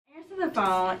the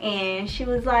phone and she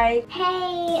was like,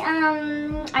 hey,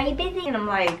 are you busy? And I'm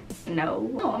like,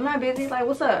 no, I'm not busy. Like,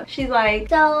 what's up? She's like,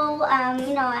 so,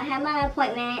 you know, I had my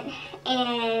appointment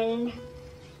and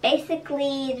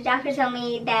basically the doctor told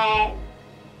me that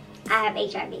I have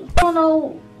HIV. I don't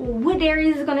know what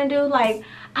Darius is gonna do. Like,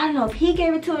 I don't know if he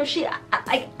gave it to her.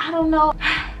 I don't know.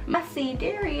 I see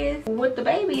Darius with the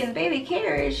baby in the baby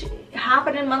carriage,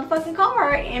 hopping in the motherfucking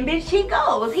car, and bitch, he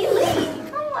goes. He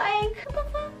leaves. I'm like, what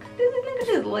the fuck? Did this nigga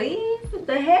just leave? What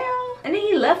the hell? And then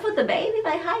he left with the baby?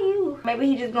 Like, how you? Maybe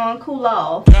he just gonna cool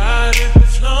off. Got it,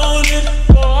 flown it,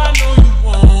 oh, I know you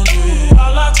want it.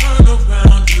 While I turn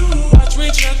around you, watch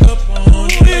me check up on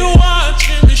it. You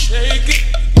watching me shake it,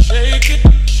 shake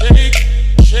it, shake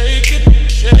it, shake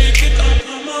it, shake it.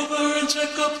 Come over and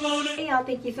check up on it. Hey y'all,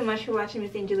 thank you so much for watching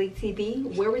Miss Angelique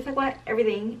TV, where we talk about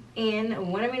everything.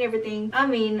 And when I mean everything, I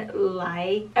mean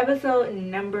like episode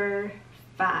number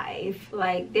 5.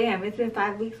 Like, damn, it's been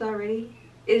 5 weeks already.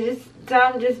 It's just,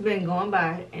 time just been going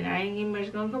by, and I ain't even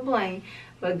much gonna complain.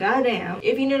 But goddamn,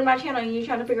 if you're new to my channel and you're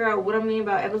trying to figure out what I mean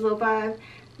about episode 5,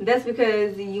 that's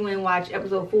because you ain't watch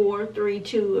episode 4, 3,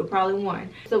 2, or probably 1.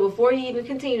 So before you even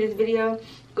continue this video,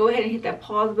 go ahead and hit that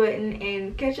pause button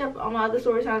and catch up on my other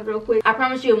story times real quick. I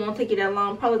promise you it won't take you that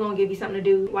long. Probably gonna give you something to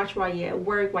do. Watch while you're at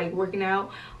work, while you're working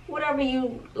out, whatever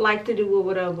you like to do or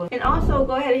whatever. And also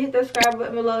go ahead and hit that subscribe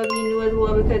button below if you're new as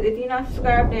well, because if you're not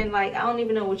subscribed, then like I don't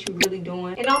even know what you're really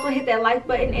doing. And also hit that like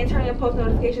button and turn your post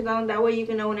notifications on. That way you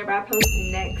can know whenever I post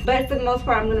next. But for the most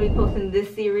part, I'm going to be posting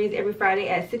this series every Friday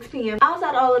at 6 p.m.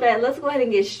 Outside of all of that, let's go ahead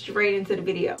and get straight into the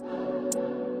video.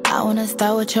 I wanna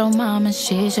start with your mom and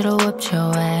she should've whipped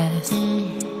your ass.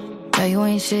 No, you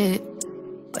ain't shit,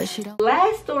 but she don't.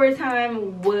 Last story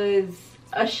time was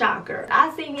a shocker.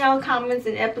 I seen y'all comments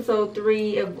in episode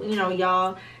 3 of, you know,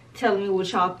 y'all telling me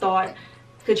what y'all thought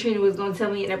Katrina was gonna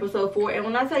tell me in episode 4. And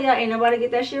when I tell y'all, ain't nobody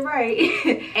get that shit right.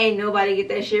 Ain't nobody get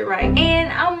that shit right.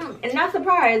 And I'm not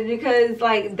surprised, because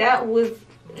like that was,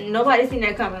 nobody seen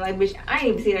that coming. Like, bitch, I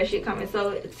didn't even see that shit coming.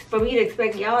 So for me to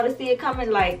expect y'all to see it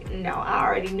coming, like, no, I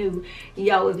already knew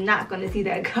y'all was not gonna see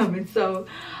that coming. So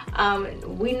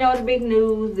we know the big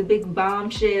news, the big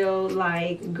bombshell.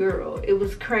 Like, girl, it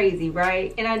was crazy,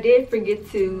 right? And I did forget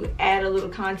to add a little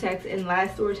context in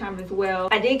last story time as well.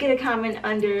 I did get a comment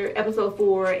under episode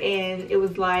 4, and it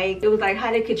was like,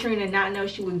 how did Katrina not know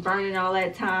she was burning all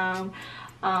that time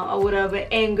or whatever?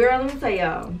 And girl, let me tell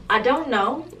y'all, I don't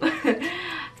know.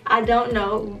 I don't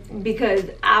know, because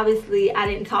obviously I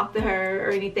didn't talk to her or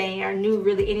anything, or knew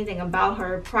really anything about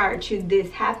her prior to this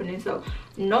happening. So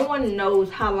no one knows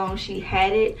how long she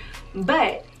had it.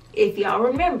 But if y'all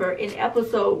remember in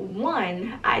episode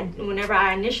 1, whenever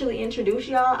I initially introduced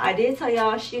y'all, I did tell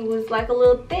y'all she was like a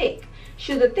little thick.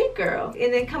 She was a thick girl.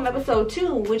 And then come episode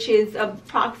 2, which is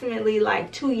approximately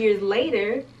like 2 years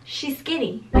later, she's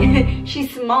skinny.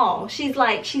 She's small. She's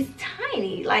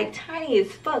tiny. Like tiny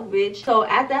as fuck, bitch. So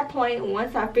at that point,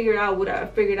 once I figured out what I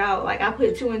figured out, like I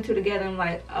put 2 and 2 together. I'm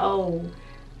like, oh,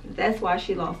 that's why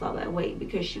she lost all that weight,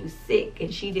 because she was sick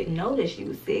and she didn't know that she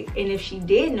was sick. And if she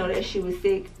did know that she was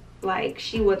sick, like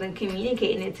she wasn't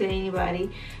communicating it to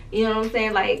anybody. You know what I'm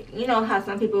saying? Like, you know how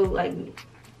some people like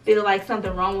feel like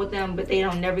something wrong with them, but they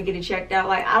don't never get it checked out.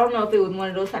 Like, I don't know if it was one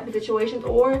of those type of situations,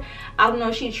 or I don't know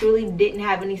if she truly didn't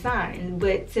have any signs.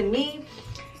 But to me,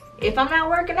 if I'm not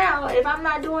working out, if I'm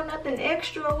not doing nothing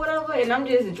extra or whatever, and I'm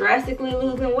just drastically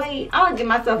losing weight, I don't give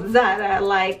myself a side eye.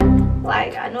 Like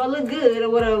I know I look good or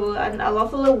whatever, I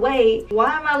lost a little weight,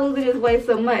 why am I losing this weight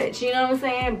so much? You know what I'm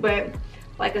saying? But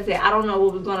like I said, I don't know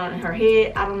what was going on in her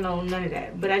head. I don't know none of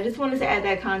that. But I just wanted to add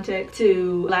that context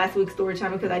to last week's story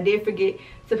time, because I did forget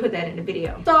to put that in the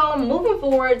video. So moving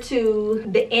forward to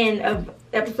the end of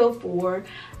episode 4,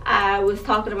 I was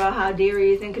talking about how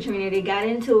Darius and Katrina, they got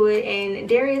into it, and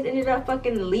Darius ended up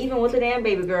fucking leaving with the damn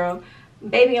baby girl.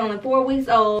 Baby only 4 weeks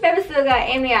old. Baby still got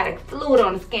amniotic fluid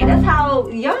on the skin. That's how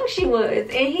young she was.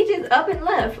 And he just up and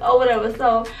left or whatever.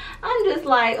 So I'm just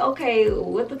like, okay,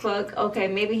 what the fuck? Okay,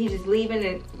 maybe he's just leaving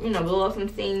and, you know, blow off some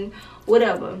steam,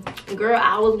 whatever. Girl,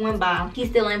 hours went by. He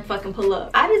still ain't fucking pull up.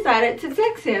 I decided to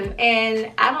text him,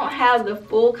 and I don't have the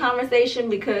full conversation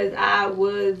because I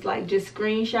was like just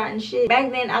screenshotting shit.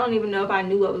 Back then, I don't even know if I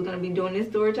knew I was gonna be doing this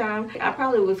story time. I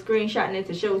probably was screenshotting it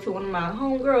to show to one of my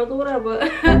homegirls or whatever.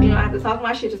 You know, I have to talk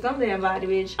my shit to some damn body,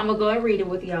 bitch. I'm gonna go and read it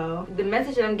with y'all. The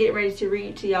message that I'm getting ready to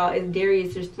read to y'all is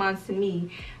Darius' response to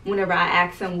me whenever I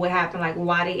asked them what happened, like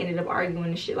why they ended up arguing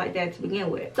and shit like that to begin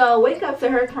with. So I wake up to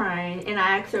her crying and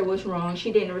I asked her what's wrong.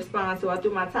 She didn't respond, so I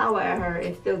threw my towel at her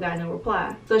and still got no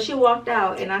reply. So she walked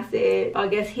out and I said, I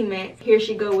guess he meant here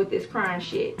she go with this crying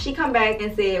shit. She come back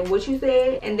and said, what you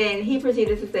said? And then he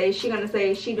proceeded to say she gonna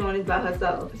say she doing this by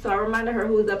herself. So I reminded her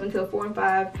who was up until 4 and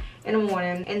 5 in the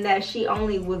morning and that she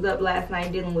only was up last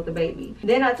night dealing with the baby.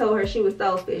 Then I told her she was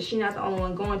selfish. She's not the only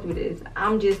one going through this.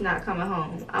 I'm just not coming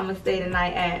home. I'm gonna stay the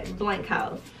night at blank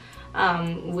house.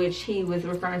 Which he was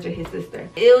referring to his sister.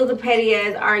 It was a petty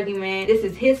ass argument. This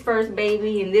is his first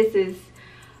baby and this is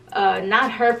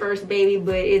not her first baby,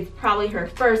 but it's probably her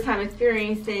first time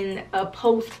experiencing a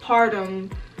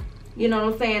postpartum, you know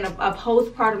what I'm saying, a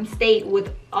postpartum state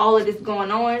with all of this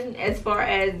going on as far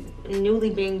as newly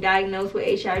being diagnosed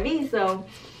with HIV. So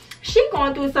she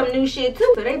going through some new shit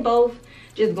too. So they both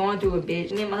just going through a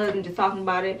bitch. Me and my husband just talking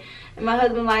about it. And my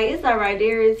husband like, it's all right,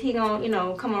 Darius, he gonna, you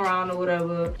know, come around or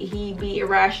whatever. He be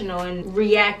irrational and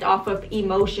react off of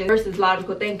emotion versus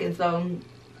logical thinking. So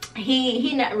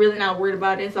he not really not worried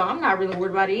about it. So I'm not really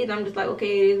worried about it either. I'm just like,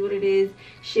 okay, it is what it is.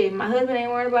 Shit, my husband ain't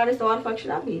worried about it, so why the fuck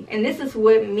should I be? And this is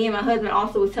what me and my husband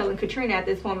also was telling Katrina at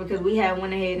this point, because we had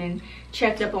went ahead and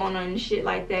checked up on her and shit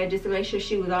like that just to make sure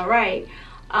she was all right.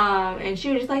 And she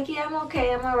was just like, yeah, I'm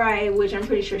okay, I'm alright, which I'm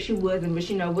pretty sure she wasn't, but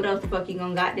you know, what else the fuck you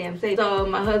gonna goddamn say? So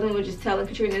my husband was just telling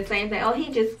Katrina the same thing. Oh, he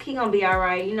gonna be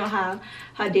alright. You know how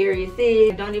Darius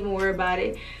is. Don't even worry about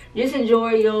it. Just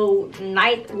enjoy your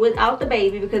night without the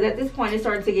baby, because at this point it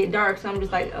started to get dark. So I'm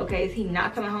just like, okay, is he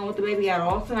not coming home with the baby at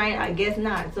all tonight? I guess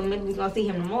not. So maybe we're gonna see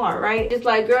him tomorrow, right? Just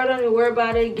like, girl, don't even worry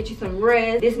about it. Get you some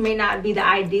rest. This may not be the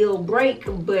ideal break,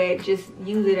 but just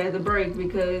use it as a break,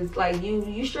 because like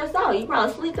you stressed out. You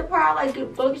probably sleep deprived.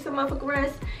 Like, go get some motherfucking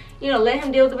rest. You know, let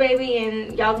him deal with the baby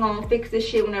and y'all gonna fix this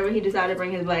shit whenever he decided to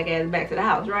bring his black ass back to the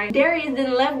house, right? Darius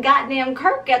then left goddamn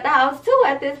Kirk at the house too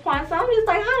at this point. So I'm just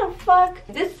like, how the fuck?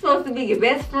 This is supposed to be your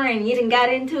best friend. You done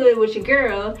got into it with your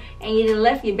girl and you done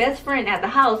left your best friend at the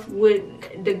house with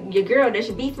your girl that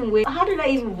you're beefing with. How did that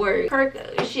even work? Kirk,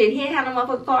 shit, he ain't have no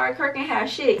motherfucking car. Kirk ain't have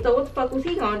shit. So what the fuck was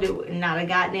he gonna do? Not a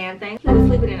goddamn thing. He was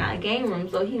sleeping in our game room.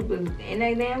 So he was in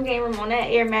that damn game room on that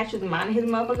air mattress, minding his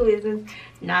motherfucking business,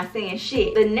 not saying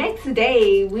shit. The next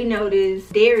day we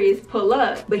noticed Darius pull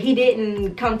up, but he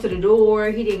didn't come to the door,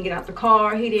 he didn't get out the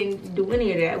car, he didn't do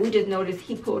any of that. We just noticed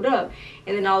he pulled up,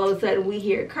 and then all of a sudden we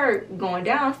hear Kirk going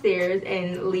downstairs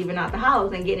and leaving out the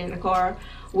house and getting in the car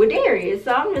with Darius.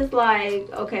 So I'm just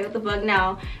like, okay, what the fuck?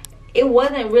 Now it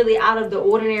wasn't really out of the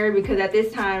ordinary, because at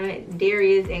this time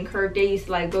Darius and Kirk, they used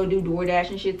to like go do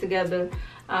DoorDash and shit together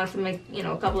to make, you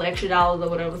know, a couple of extra dollars or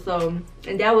whatever. So,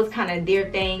 and that was kind of their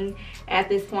thing at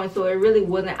this point, so it really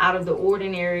wasn't out of the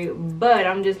ordinary. But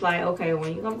I'm just like, okay,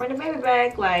 when you gonna bring the baby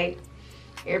back? Like,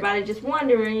 everybody just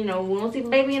wondering, you know, we don't see the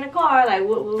baby in the car, like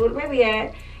where the baby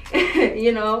at?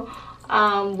 You know,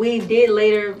 we did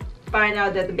later find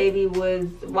out that the baby was,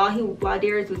 while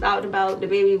Darius was out and about, the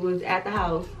baby was at the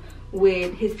house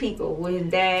with his people, with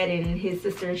his dad and his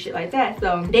sister and shit like that.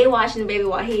 So they watching the baby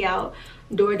while he out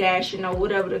DoorDash, you know,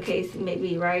 whatever the case may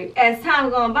be, right? As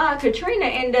time gone by, Katrina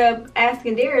ended up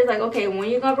asking Darius, like, okay, when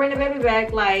you gonna bring the baby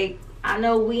back? Like, I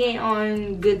know we ain't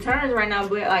on good terms right now,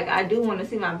 but like, I do want to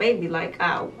see my baby. Like,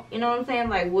 you know what I'm saying?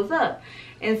 Like, what's up?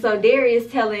 And so Darius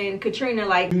telling Katrina,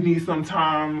 like, you need some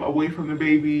time away from the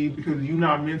baby because you're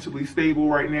not mentally stable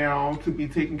right now to be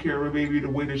taking care of a baby the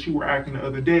way that you were acting the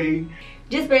other day.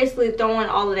 Just basically throwing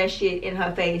all of that shit in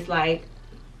her face, like,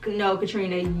 no,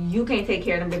 Katrina, you can't take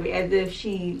care of the baby, as if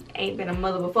she ain't been a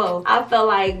mother before. I felt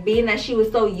like, being that she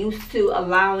was so used to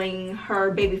allowing her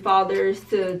baby fathers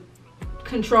to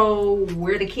control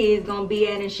where the kid's gonna be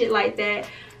at and shit like that,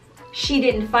 she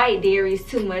didn't fight Darius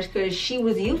too much, because she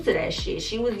was used to that shit.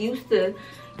 She was used to,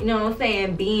 you know what I'm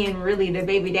saying, being really the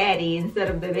baby daddy instead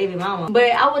of the baby mama.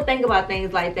 But I would think about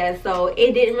things like that, so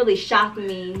it didn't really shock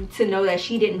me to know that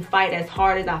she didn't fight as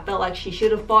hard as I felt like she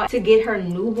should have fought to get her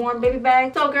newborn baby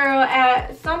back. So girl,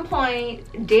 at some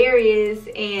point Darius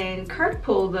and Kirk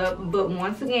pulled up, but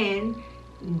once again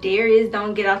Darius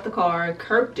don't get out the car.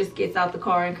 Kirk just gets out the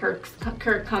car and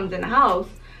Kirk comes in the house.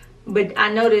 But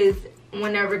I noticed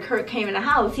whenever Kirk came in the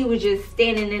house, he was just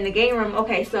standing in the game room.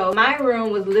 Okay, so my room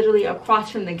was literally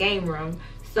across from the game room.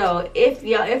 So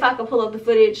if I could pull up the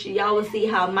footage, y'all will see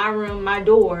how my room, my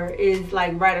door is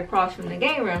like right across from the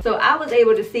game room. So I was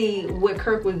able to see what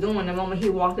Kirk was doing the moment he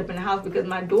walked up in the house, because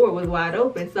my door was wide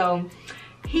open. So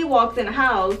he walks in the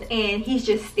house and he's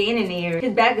just standing there.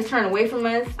 His back is turned away from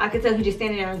us. I could tell he's just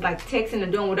standing there and like texting or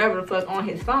doing whatever the fuck on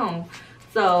his phone.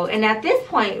 So, and at this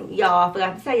point, y'all, I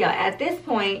forgot to say, y'all, at this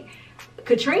point,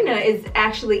 Katrina is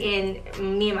actually in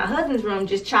me and my husband's room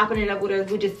just chopping it up with us.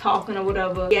 We're just talking or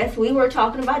whatever. Yes, we were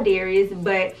talking about Darius,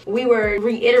 but we were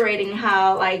reiterating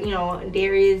how, like, you know,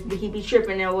 Darius, he be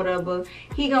tripping or whatever.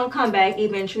 He gonna come back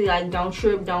eventually. Like, don't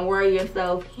trip, don't worry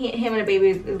yourself. Him and the baby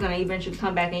is gonna eventually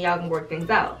come back and y'all can work things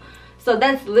out. So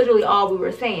that's literally all we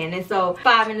were saying. And so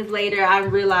 5 minutes later, I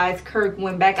realized Kirk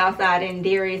went back outside and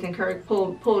Darius and Kirk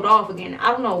pulled off again.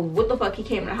 I don't know what the fuck he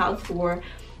came in the house for.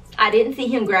 I didn't see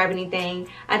him grab anything.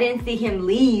 I didn't see him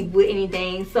leave with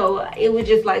anything. So it was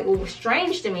just like, it was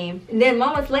strange to me. And then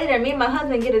moments later, me and my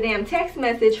husband get a damn text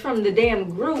message from the damn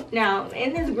group. Now,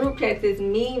 in this group text is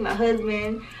me, my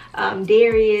husband,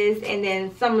 Darius, and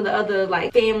then some of the other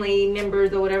like family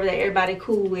members or whatever that everybody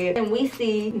cool with. And we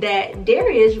see that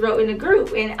Darius wrote in the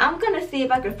group. And I'm gonna see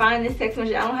if I can find this text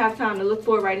message. I don't have time to look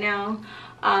for it right now.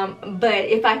 But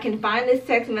if I can find this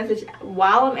text message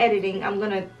while I'm editing, I'm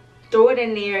gonna throw it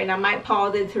in there, and I might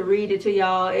pause it to read it to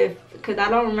y'all, because I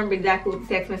don't remember exactly what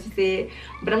the text message said,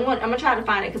 but I'm gonna try to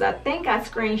find it, because I think I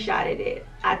screenshotted it.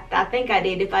 I think I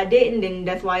did. If I didn't, then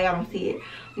that's why y'all don't see it.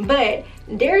 But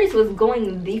Darius was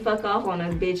going the fuck off on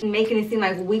us, bitch, making it seem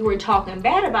like we were talking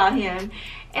bad about him.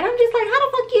 And I'm just like,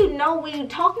 how the fuck you know we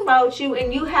talking about you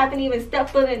and you haven't even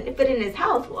stepped foot in this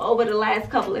house over the last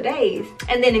couple of days?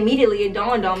 And then immediately it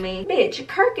dawned on me, bitch,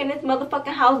 Kirk in this motherfucking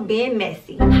house being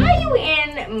messy. How you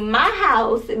in my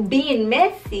house being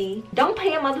messy? Don't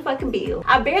pay a motherfucking bill.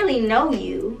 I barely know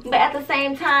you. But at the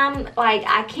same time, like,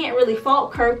 I can't really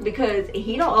fault Kirk because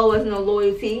he don't owe us no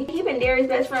loyalty. He been Darius'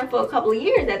 best friend for a couple of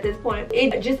years at this point.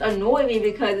 It just annoyed me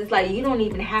because it's like, you don't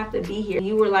even have to be here.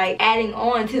 You were like adding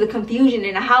on to the confusion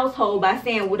in the household by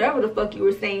saying whatever the fuck you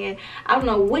were saying. I don't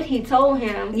know what he told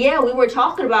him. Yeah, we were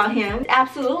talking about him.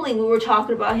 Absolutely, we were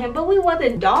talking about him, but we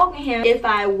wasn't dogging him. If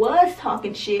I was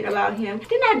talking shit about him,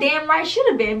 then I damn right should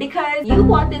have been, because you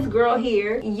brought this girl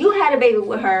here. You had a baby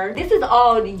with her. This is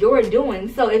all you're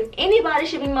doing. So if anybody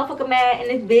should be motherfucking mad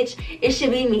in this bitch, it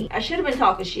should be me. I should have been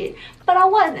talking shit, but I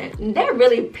wasn't. That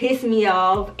really pissed me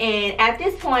off. And at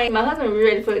this point, my husband was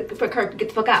ready for Kirk to get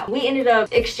the fuck out. We ended up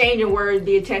exchanging words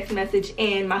via text message,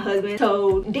 and my husband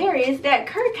told Darius that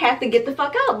Kirk had to get the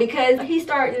fuck out because he's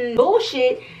starting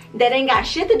bullshit that ain't got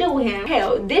shit to do with him.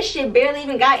 Hell, this shit barely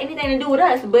even got anything to do with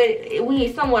us, but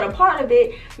we somewhat a part of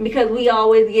it because we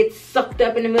always get sucked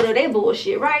up in the middle of their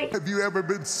bullshit, right? Have you ever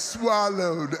been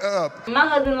swallowed up? My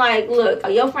husband like, look,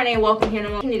 your friend ain't welcome here no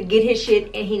more. He needs to get his shit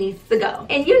and he needs to go.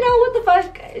 And you know what the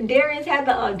fuck Darius had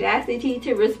the audacity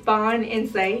to respond and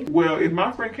say? Well, if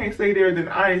my friend can't stay there, then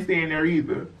I ain't staying there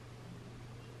either.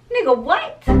 Nigga,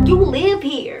 what? You live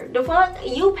here. The fuck?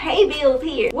 You pay bills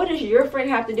here. What does your friend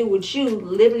have to do with you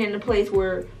living in the place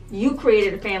where you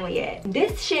created a family at?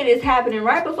 This shit is happening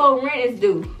right before rent is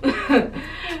due.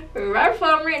 Right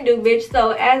before rent due, bitch.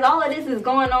 So as all of this is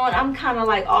going on, I'm kind of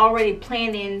like already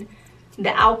planning the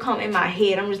outcome in my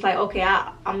head. I'm just like, okay,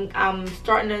 I'm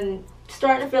starting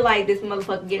to feel like this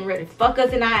motherfucker getting ready to fuck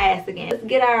us in our ass again. Let's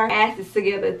get our asses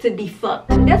together to be fucked.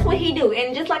 That's what he do.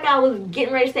 And just like I was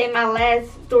getting ready to say in my last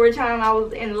story time, I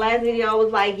was in the last video, I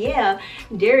was like, yeah,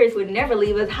 Darius would never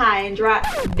leave us high and dry.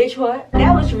 Bitch, what?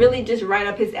 That was really just right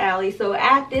up his alley. So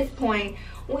at this point,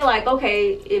 we're like,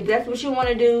 okay, if that's what you want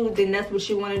to do, then that's what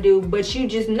you want to do. But you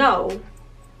just know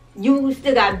you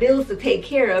still got bills to take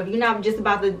care of. You're not just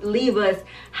about to leave us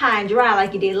high and dry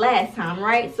like you did last time,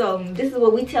 right? So this is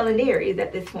what we telling Darius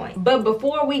at this point. But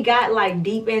before we got like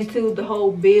deep into the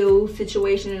whole bill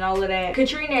situation and all of that,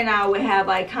 Katrina and I would have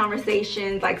like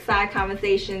conversations, like side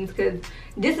conversations, because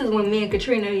this is when me and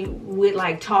Katrina would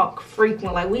like talk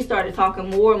frequent. Like we started talking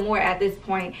more and more at this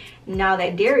point now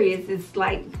that Darius is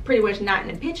like pretty much not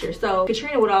in the picture. So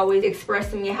Katrina would always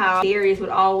express to me how Darius would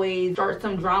always start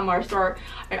some drama or start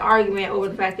an argument over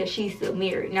the fact that she's still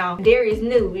married. Now Darius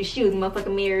knew she was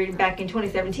motherfucking married back in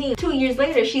 2017. 2 years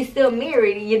later, she's still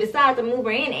married. You decide to move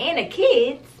her in and the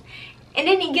kids, and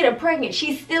then you get her pregnant.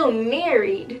 She's still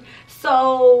married.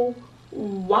 So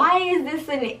why is this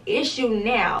an issue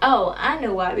now? Oh, I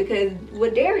know why. Because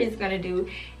what Darius is gonna do,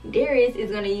 Darius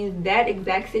is gonna use that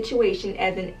exact situation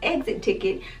as an exit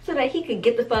ticket so that he could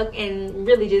get the fuck and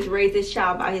really just raise his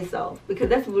child by himself. Because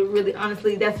that's what really,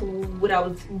 honestly, that's what I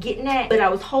was getting at. But I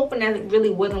was hoping that it really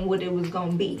wasn't what it was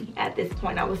gonna be at this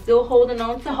point. I was still holding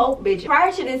on to hope, bitch.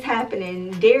 Prior to this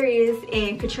happening, Darius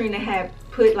and Katrina had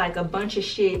put like a bunch of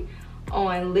shit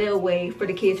on layaway for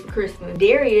the kids for Christmas.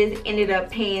 Darius ended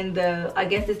up paying the, I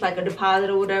guess it's like a deposit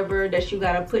or whatever that you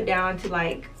gotta put down to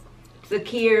like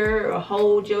secure or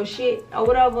hold your shit or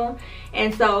whatever.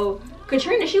 And so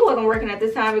Katrina, she wasn't working at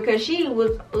this time because she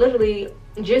was literally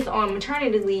just on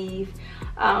maternity leave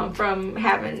from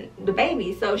having the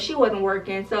baby. So she wasn't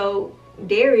working. So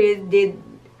Darius did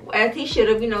as he should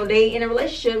have. You know, they in a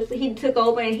relationship, so he took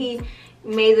over and he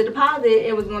made the deposit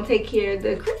and was gonna take care of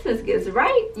the Christmas gifts,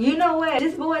 right? You know what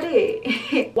this boy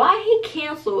did? Why he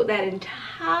canceled that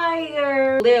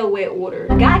entire layaway order,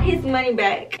 got his money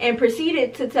back, and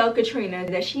proceeded to tell Katrina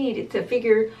that she needed to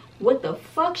figure what the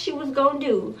fuck she was gonna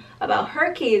do about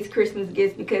her kids' Christmas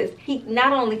gifts, because he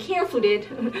not only canceled it,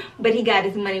 but he got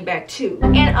his money back too.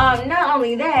 And not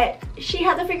only that, she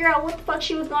had to figure out what the fuck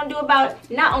she was gonna do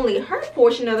about not only her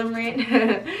portion of the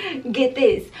rent, get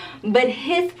this, but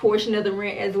his portion of the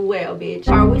rent as well, bitch.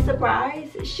 Are we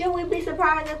surprised? Should we be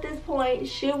surprised at this point?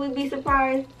 Should we be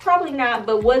surprised? Probably not,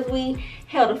 but was we?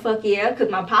 Hell the fuck yeah, because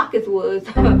my pockets was.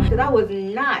 Because I was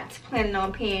not planning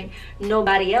on paying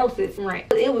nobody else's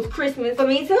rent. It was Christmas for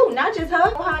me too, not just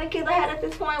her. How many kids I had at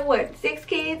this point? What, 6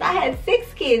 kids? I had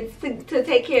 6 kids to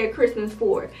take care of Christmas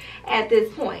for at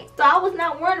this point. So I was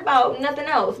not worried about nothing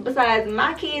else besides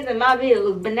my kids and my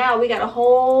bills. But now we got a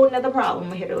whole nother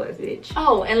problem ahead of us, bitch.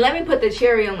 Oh, and let me put the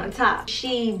cherry on the top.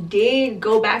 She did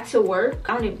go back to work.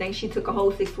 I don't even think she took a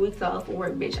whole 6 weeks off of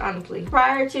work, bitch, honestly.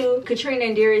 Prior to Katrina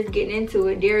and Darius getting into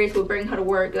it, Darius would bring her to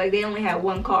work. Like, they only had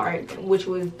one card, which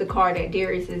was the car that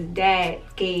Darius's dad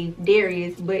gave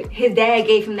Darius, but his dad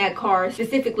gave him that car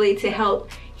specifically to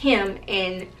help him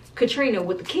and Katrina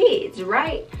with the kids,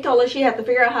 right? He told her she had to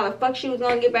figure out how the fuck she was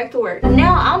gonna get back to work.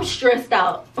 Now I'm stressed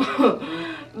out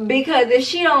because if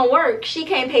she don't work, she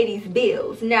can't pay these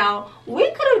bills. Now,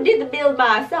 we could have did the bills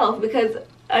by ourselves, because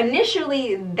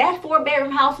initially that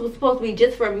 4-bedroom house was supposed to be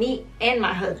just for me and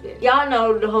my husband. Y'all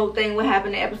know the whole thing what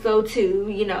happened in episode 2.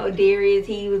 You know, Darius,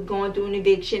 he was going through an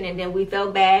eviction, and then we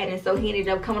felt bad, and so he ended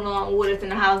up coming along with us in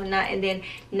the house, and then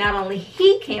not only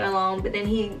he came along, but then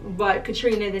he brought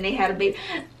Katrina, then they had a baby.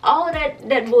 All of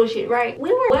that bullshit, right?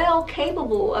 We were well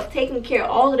capable of taking care of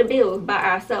all of the bills by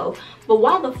ourselves, but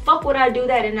why the fuck would I do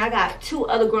that? And I got 2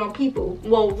 other grown people,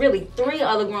 well really 3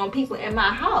 other grown people in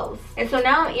my house. And so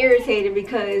now I'm irritated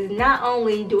because not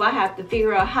only do I have to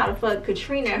figure out how the fuck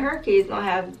Katrina and her kids gonna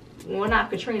have, well, not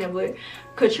Katrina, but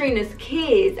Katrina's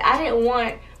kids. I didn't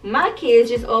want my kids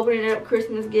just opening up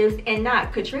Christmas gifts and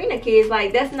not Katrina kids.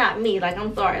 Like, that's not me. Like,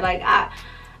 I'm sorry. Like, I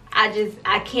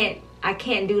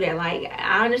can't do that. Like,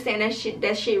 I understand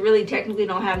that shit really technically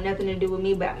don't have nothing to do with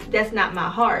me, but that's not my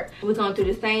heart. We're going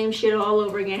through the same shit all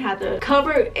over again. Have to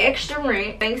cover extra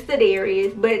rent thanks to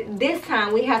Darius, but this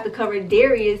time we have to cover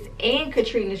Darius and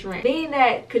Katrina's rent. Being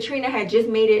that Katrina had just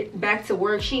made it back to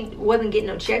work, she wasn't getting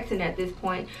no checks in at this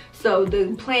point, so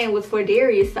the plan was for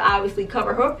Darius to obviously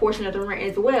cover her portion of the rent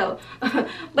as well.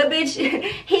 But bitch,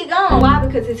 he gone. Why?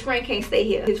 Because his friend can't stay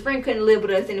here. His friend couldn't live with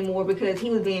us anymore because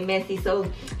he was being messy,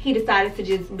 so he decided to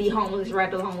just be homeless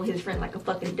right along with his friend like a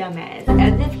fucking dumbass,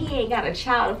 as if he ain't got a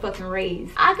child to fucking raise.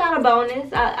 I got a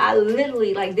bonus. I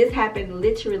literally, like, this happened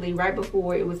literally right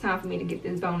before it was time for me to get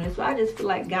this bonus. So I just feel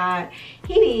like God,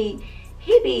 he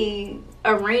be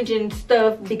arranging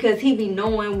stuff because he be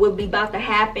knowing what be about to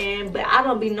happen, but I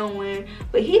don't be knowing,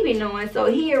 but he be knowing. So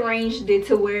he arranged it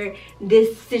to where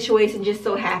this situation just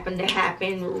so happened to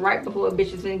happen right before a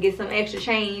bitch is gonna get some extra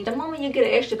change. The moment you get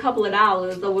an extra couple of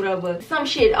dollars or whatever, some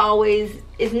shit always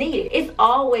is needed. It's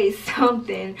always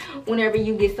something whenever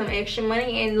you get some extra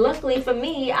money, and luckily for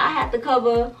me, I had to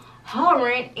cover her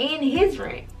rent and his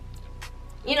rent.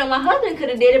 You know, my husband could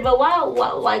have did it, but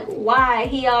why?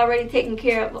 He already taken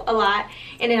care of a lot,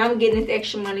 and then I'm getting this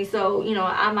extra money, so, you know,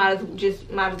 I might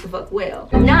as fuck well.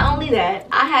 Not only that,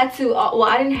 I had to, well,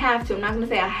 I didn't have to. I'm not gonna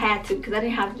say I had to, because I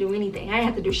didn't have to do anything. I didn't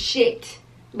have to do shit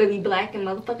but be black and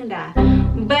motherfucking die.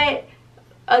 But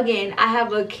again, I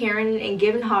have a caring and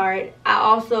giving heart. I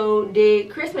also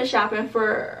did Christmas shopping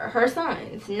for her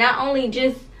sons. Not only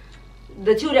just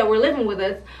the 2 that were living with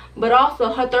us, but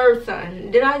also her 3rd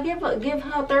son. Did I give her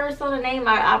 3rd son a name?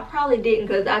 I probably didn't,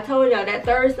 because I told y'all that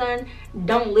 3rd son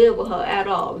don't live with her at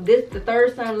all. The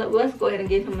 3rd son, let's go ahead and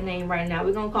give him a name right now.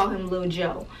 We're gonna call him Lil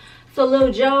Joe. So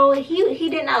Lil Joe, he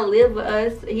did not live with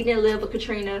us. He didn't live with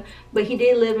Katrina, but he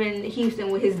did live in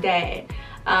Houston with his dad.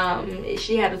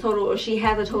 She has a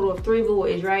total of 3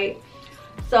 boys, right?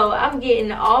 So I'm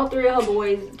getting all 3 of her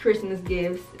boys Christmas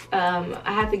gifts. I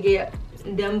have to get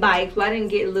them bikes. Well, I didn't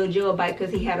get Lil Joe a bike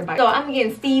because he had a bike. So I'm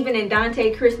getting Steven and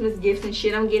Dante Christmas gifts and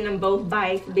shit. I'm getting them both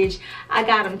bikes, bitch. I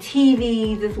got them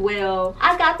TVs as well.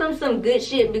 I got them some good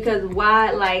shit, because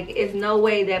why? Like, it's no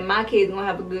way that my kids gonna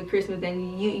have a good Christmas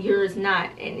and yours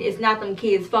not. And it's not them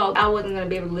kids' fault. I wasn't gonna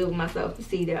be able to live with myself to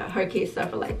see that her kids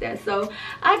suffer like that. So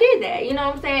I did that, you know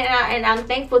what I'm saying? And I'm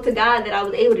thankful to God that I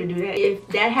was able to do that. If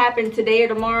that happened today or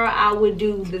tomorrow, I would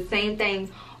do the same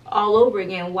thing all over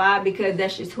again. Why? Because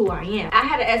that's just who I am. I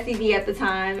had an SUV at the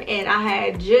time, and I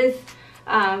had just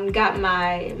got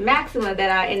my Maxima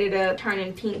that I ended up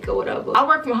turning pink or whatever. I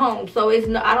work from home, so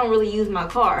I don't really use my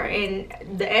car, and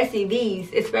the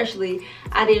SUVs especially,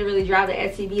 I didn't really drive the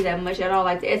SUV that much at all.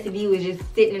 Like the SUV was just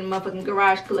sitting in the motherfucking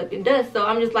garage collecting dust. So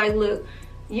I'm just like, look,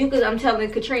 I'm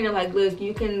telling Katrina, like, look,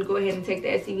 you can go ahead and take the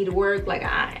SUV to work. Like,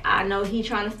 I know he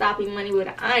trying to stop your money,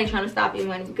 but I ain't trying to stop your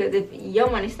money, because if your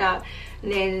money stop,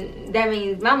 then that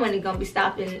means my money gonna be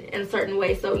stopped in a certain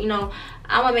way. So, you know,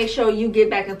 I'm gonna make sure you get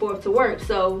back and forth to work.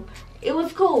 So it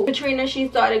was cool. Katrina, she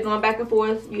started going back and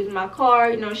forth using my car.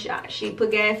 You know, she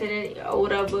put gas in it or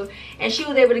whatever, and she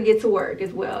was able to get to work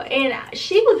as well. And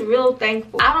she was real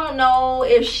thankful. I don't know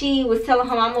if she was telling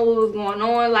her mama what was going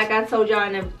on. Like I told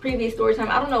y'all in the previous story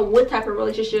time, I don't know what type of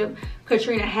relationship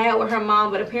Katrina had with her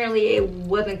mom, but apparently it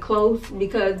wasn't close,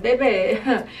 because baby,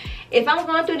 if I'm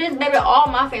going through this, baby, all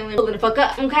my family pulling the fuck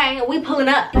up, okay? We pulling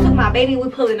up. You took my baby, we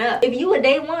pulling up. If you a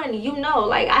day one, you know,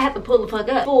 like, I have to pull the fuck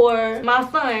up. For my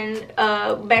son,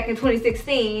 back in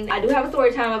 2016, I do have a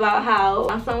story time about how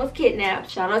my son was kidnapped.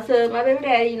 Shout out to my baby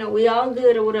daddy, you know, we all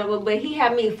good or whatever, but he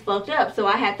had me fucked up, so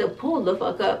I had to pull the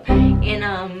fuck up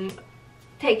and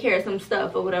take care of some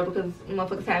stuff or whatever, because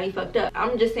motherfuckers had me fucked up.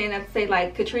 I'm just saying that to say,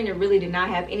 like, Katrina really did not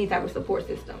have any type of support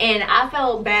system, and I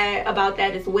felt bad about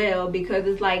that as well, because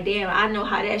it's like, damn, I know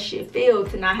how that shit feels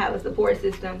to not have a support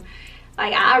system.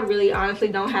 Like, I really honestly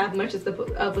don't have much of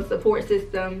a support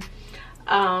system,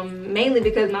 mainly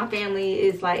because my family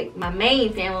is like my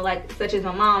main family, like such as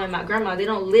my mom and my grandma. They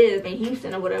don't live in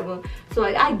Houston or whatever, so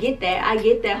like I get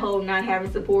that whole not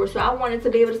having support. So I wanted to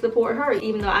be able to support her,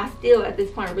 even though I still at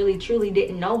this point really truly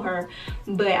didn't know her,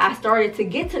 but I started to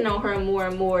get to know her more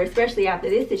and more, especially after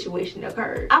this situation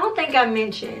occurred. I don't think I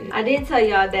mentioned, I did tell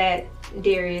y'all that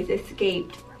Darius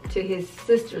escaped to his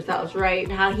sister's house,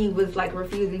 right? How he was like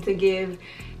refusing to give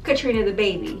Katrina the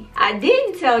baby. I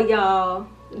didn't tell y'all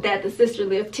that the sister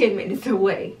lived 10 minutes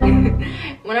away.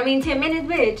 When I mean 10 minutes,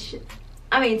 bitch,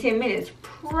 I mean 10 minutes.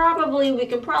 We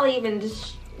can probably even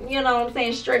just, you know what I'm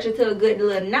saying, stretch it to a good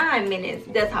little 9 minutes.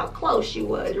 That's how close she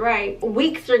was, right?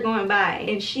 Weeks are going by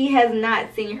and she has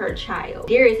not seen her child.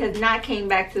 Darius has not came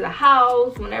back to the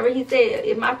house. Whenever he said,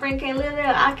 if my friend can't live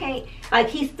there, I can't. Like,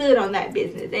 he stood on that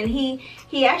business. And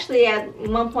he actually at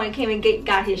one point came and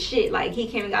got his shit. Like, he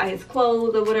came and got his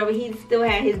clothes or whatever. He still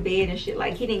had his bed and shit.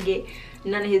 Like, he didn't get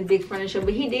none of his big furniture,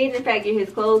 but he did in fact get his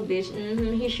clothes,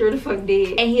 bitch. He sure the fuck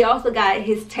did. And he also got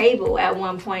his table at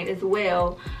one point as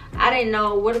well. I didn't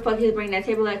know where the fuck he was bringing that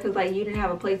table at, because like you didn't have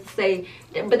a place to stay.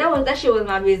 But that shit was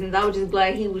my business. I was just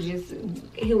glad he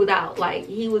was out. Like,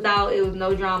 he was out. It was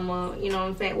no drama, you know what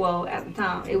I'm saying? Well, at the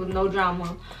time it was no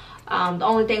drama. The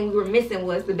only thing we were missing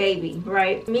was the baby,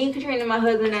 right? Me and Katrina and my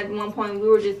husband at one point, we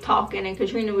were just talking, and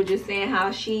Katrina was just saying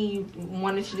how she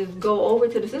wanted to just go over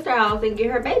to the sister house and get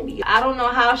her baby. I don't know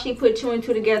how she put 2 and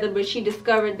 2 together, but she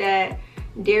discovered that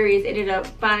Darius ended up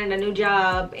finding a new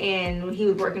job and he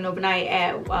was working overnight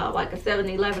at like a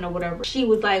 7-Eleven or whatever. She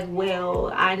was like,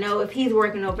 well, I know if he's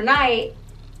working overnight,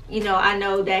 you know, I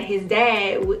know that his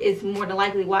dad is more than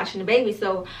likely watching the baby,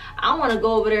 so I want to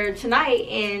go over there tonight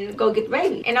and go get the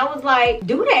baby. And I was like,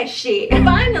 do that shit.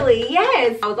 Finally,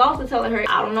 yes. I was also telling her,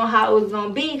 I don't know how it was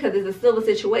gonna be, because it's a civil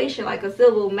situation, like a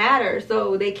civil matter,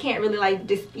 so they can't really like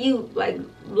dispute, like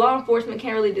law enforcement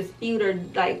can't really dispute or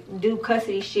like do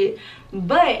custody shit.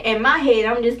 But in my head,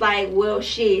 I'm just like, well,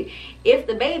 shit, if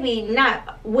the baby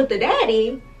not with the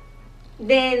daddy,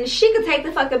 then she could take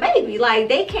the fucking baby. Like,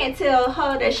 they can't tell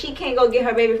her that she can't go get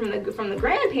her baby from the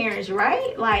grandparents,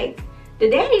 right? Like, the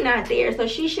daddy not there, so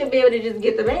she should be able to just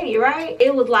get the baby, right?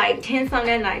 It was like 10 something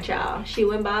that night, y'all. She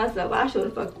went by herself. I sure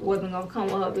the fuck wasn't gonna come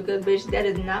with her, because bitch, that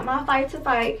is not my fight to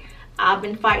fight. I've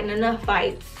been fighting enough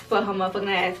fights for her motherfucking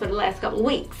ass for the last couple of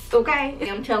weeks, okay?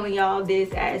 And I'm telling y'all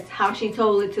this as how she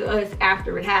told it to us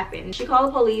after it happened. She called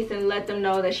the police and let them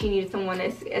know that she needed someone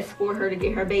to escort her to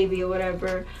get her baby or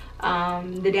whatever.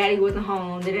 The daddy wasn't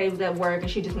home, the daddy was at work, and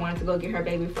she just wanted to go get her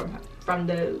baby from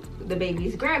the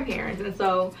baby's grandparents. And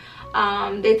so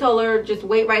they told her, just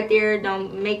wait right there,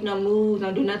 don't make no moves,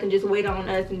 don't do nothing, just wait on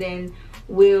us, and then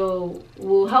we'll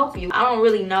help you. I don't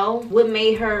really know what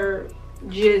made her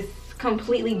just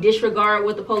completely disregard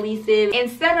what the police did.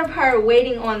 Instead of her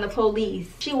waiting on the police,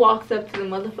 she walks up to the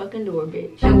motherfucking door,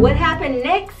 bitch. And what happened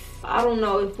next, I don't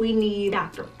know if we need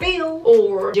Dr. Phil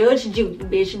or Judge Judy,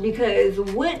 bitch, because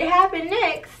what happened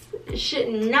next should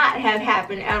not have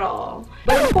happened at all.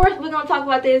 But of course, we're gonna talk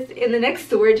about this in the next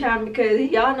story time, because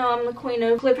y'all know I'm the queen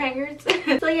of cliffhangers.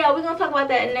 So yeah, we're gonna talk about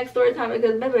that in the next story time,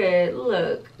 because baby,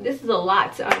 look, this is a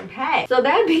lot to unpack. So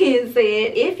that being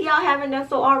said, if y'all haven't done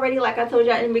so already, like I told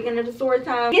y'all in the beginning of the story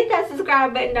time, hit that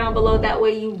subscribe button down below. That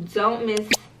way you don't miss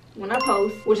when I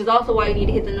post, which is also why you need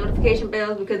to hit the notification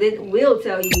bells, because it will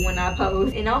tell you when I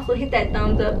post. And also hit that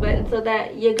thumbs up button so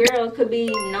that your girl could be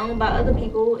known by other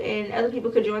people and other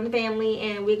people could join the family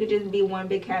and we could just be one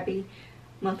big happy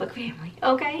motherfucking family.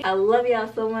 Okay, I love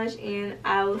y'all so much and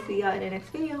I will see y'all in the next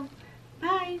video.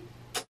 Bye.